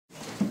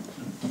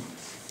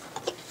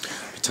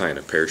tying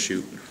a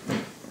parachute.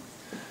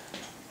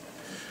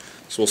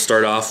 So we'll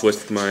start off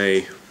with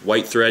my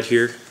white thread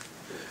here,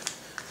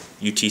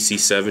 UTC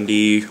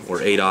 70 or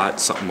 8/0,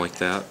 something like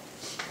that.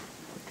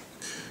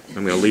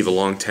 I'm going to leave a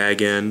long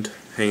tag end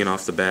hanging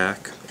off the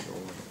back.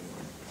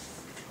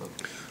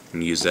 I'm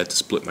going to use that to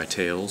split my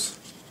tails.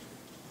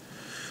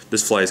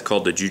 This fly is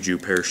called the Juju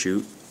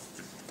Parachute.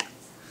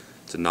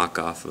 It's a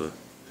knockoff of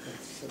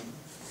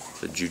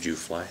the Juju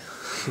fly.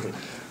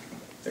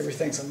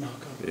 Everything's a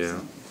knockoff.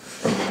 Yeah.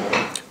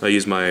 I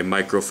use my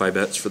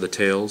microfibettes for the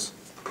tails.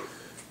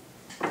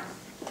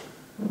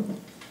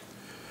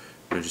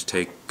 I just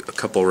take a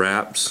couple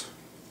wraps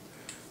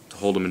to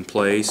hold them in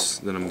place.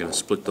 Then I'm going to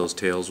split those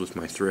tails with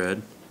my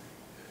thread.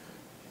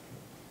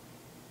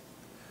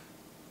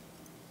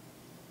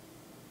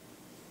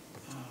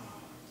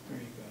 There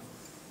you go.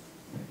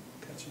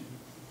 Catching.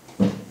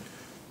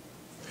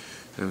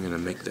 I'm going to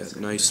make that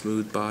nice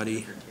smooth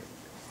body.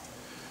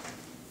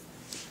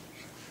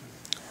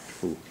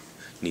 Ooh,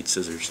 need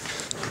scissors.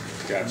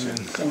 Gotcha.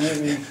 Don't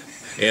have any.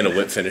 And a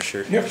whip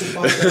finisher. You have to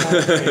buy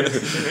that.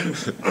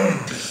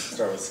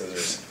 Start with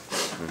scissors.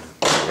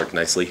 Work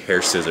nicely.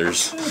 Hair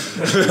scissors.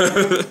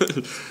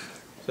 Is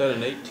that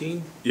an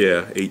 18?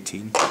 Yeah,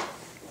 18.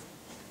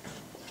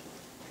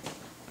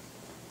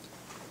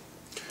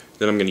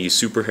 Then I'm going to use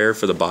super hair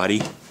for the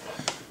body.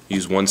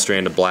 Use 1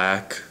 strand of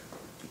black,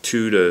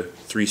 2 to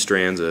 3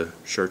 strands of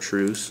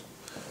chartreuse.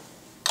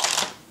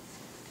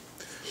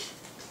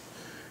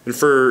 And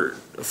for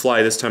a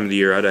fly this time of the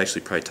year, I'd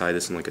actually probably tie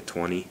this in like a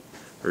 20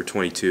 or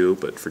 22,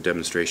 but for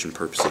demonstration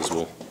purposes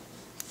we'll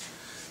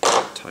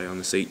tie on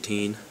this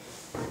 18.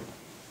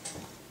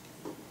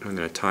 I'm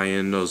going to tie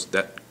in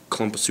that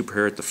clump of super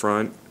hair at the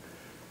front,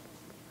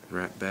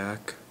 wrap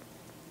back.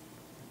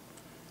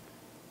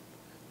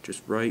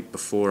 Just right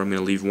before, I'm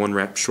going to leave 1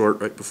 wrap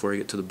short right before I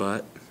get to the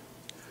butt.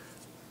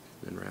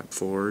 Then wrap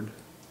forward,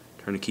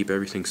 trying to keep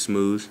everything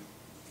smooth.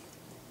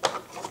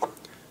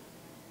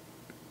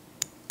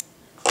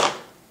 I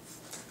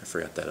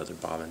forgot that other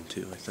bobbin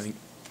too, I think.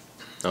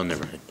 Oh,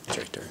 never mind. It's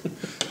right there.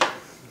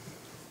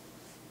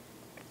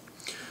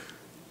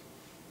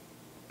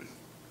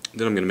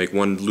 Then I'm going to make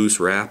 1 loose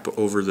wrap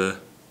over the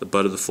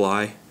butt of the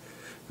fly.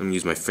 I'm going to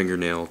use my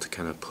fingernail to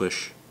kind of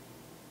push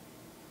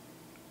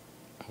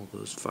all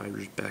those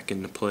fibers back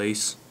into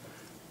place.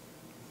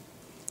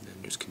 And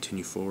then just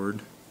continue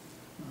forward.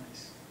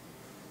 Nice.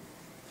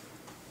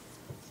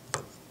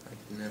 I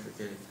can never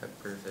get it cut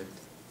perfect.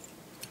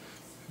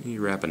 You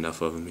wrap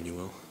enough of them and you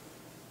will.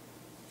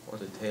 Or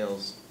the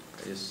tails,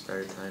 I just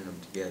started tying them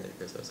together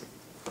because I was like,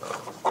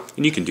 oh,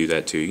 And you can do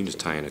that too. You can just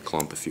tie in a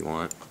clump if you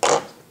want.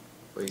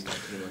 wasting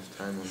too much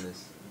time on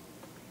this.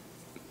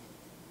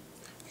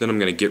 Then I'm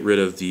going to get rid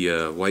of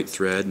the white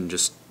thread and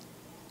just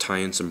tie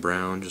in some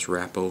brown, just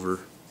wrap over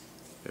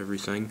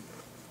everything.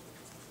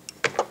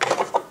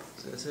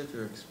 Is this what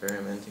you're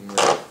experimenting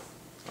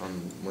with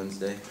on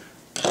Wednesday?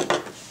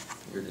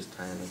 You're just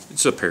tying a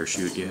It's a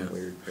parachute, yeah.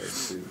 weird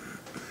parachute.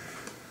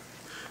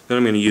 Then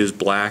I'm going to use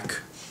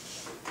black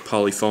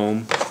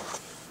polyfoam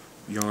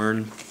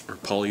yarn or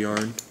poly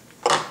yarn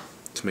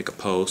to make a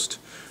post.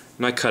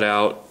 And I cut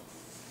out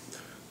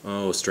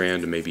a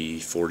strand of maybe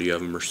 40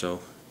 of them or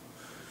so.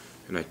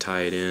 And I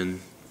tie it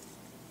in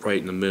right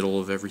in the middle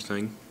of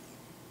everything.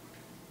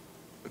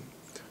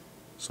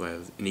 So I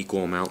have an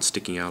equal amount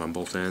sticking out on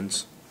both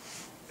ends.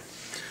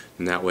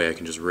 And that way I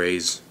can just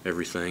raise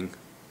everything.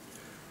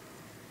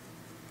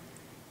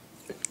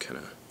 Kind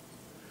of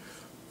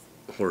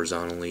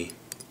horizontally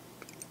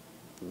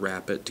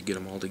wrap it to get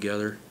them all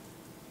together.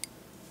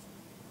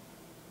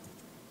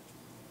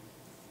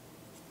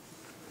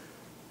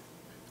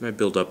 And I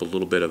build up a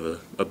little bit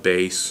of a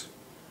base.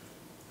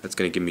 That's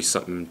going to give me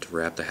something to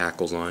wrap the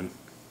hackles on.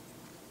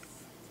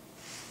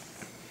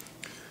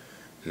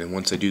 And then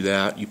once I do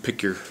that, you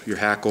pick your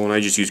hackle, and I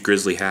just use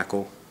grizzly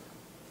hackle.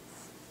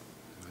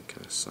 I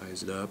kind of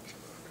size it up.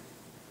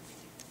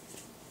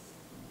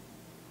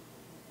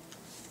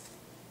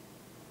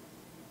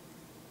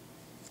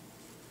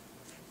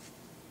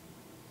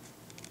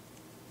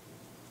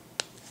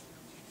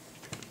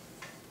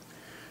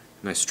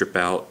 And I strip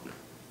out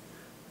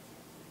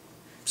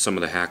some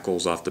of the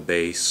hackles off the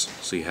base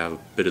so you have a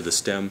bit of the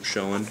stem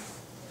showing.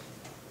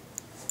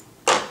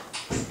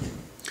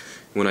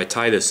 When I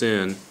tie this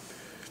in,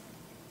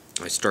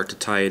 I start to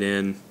tie it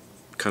in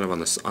kind of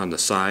on the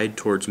side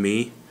towards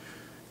me,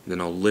 and then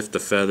I'll lift the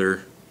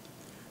feather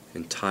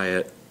and tie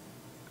it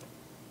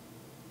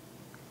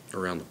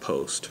around the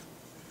post.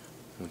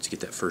 Once you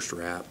get that first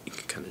wrap, you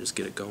can kind of just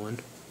get it going.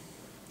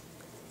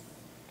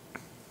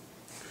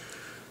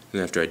 And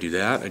after I do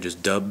that, I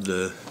just dub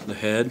the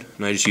head,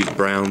 and I just use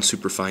brown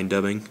superfine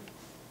dubbing.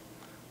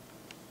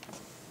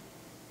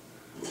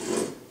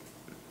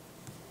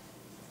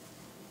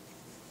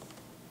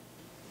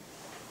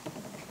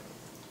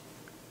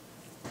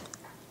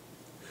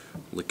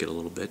 Lick it a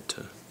little bit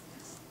to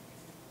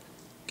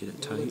get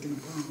it tight.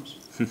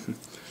 And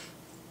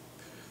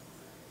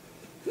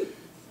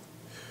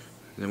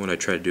then what I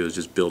try to do is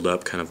just build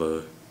up kind of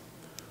a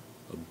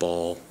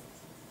ball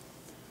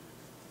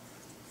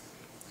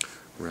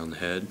around the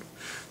head.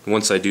 And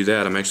once I do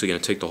that, I'm actually going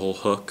to take the whole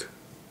hook,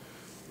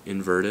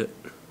 invert it,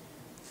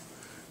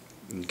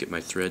 and get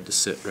my thread to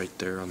sit right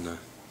there on the,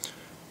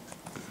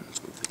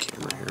 let's move the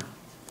camera here.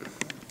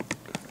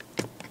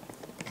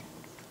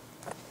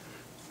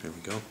 There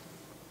we go.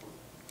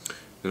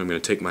 Then I'm going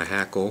to take my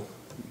hackle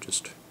and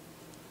just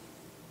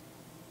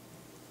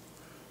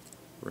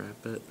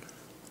wrap it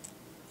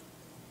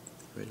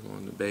right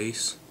along the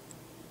base.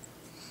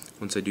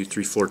 Once I do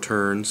 3-4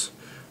 turns,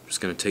 I'm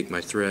just going to take my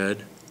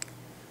thread,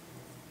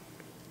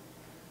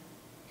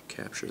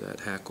 capture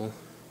that hackle,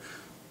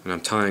 and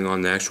I'm tying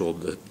on the actual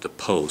the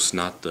post,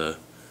 not the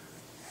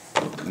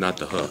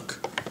hook.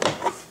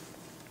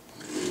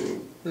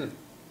 And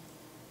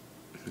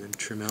then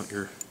trim out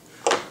your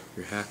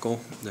hackle.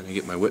 Then I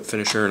get my whip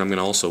finisher, and I'm going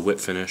to also whip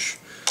finish.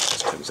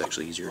 This time it's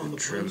actually easier On to the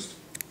trim. post?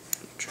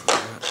 Trim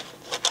that.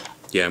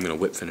 Yeah, I'm going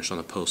to whip finish on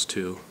the post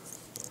too.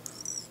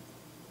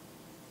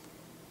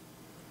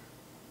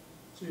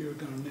 So you're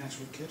gonna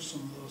naturally catch some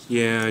of those?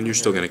 Yeah, and you're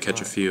still going to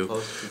catch a few.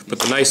 Post But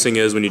the nice thing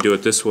is when you do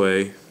it this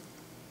way,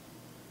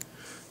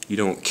 you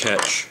don't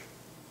catch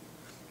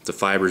the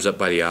fibers up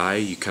by the eye,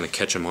 you kind of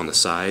catch them on the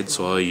side,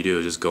 so all you do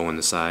is just go on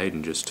the side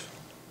and just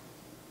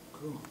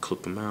Cool.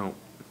 clip them out.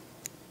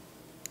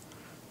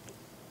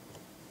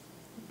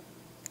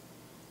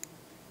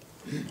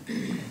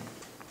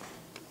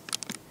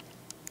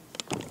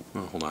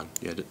 Oh, hold on.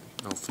 Yeah,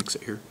 I'll fix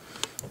it here.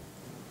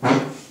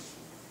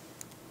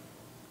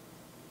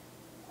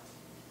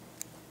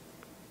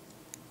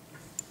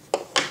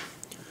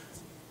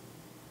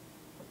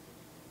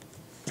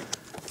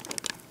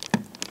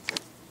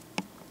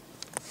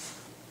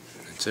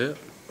 That's it.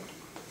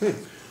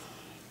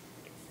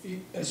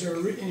 Is there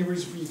any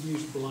reason for you to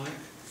use black?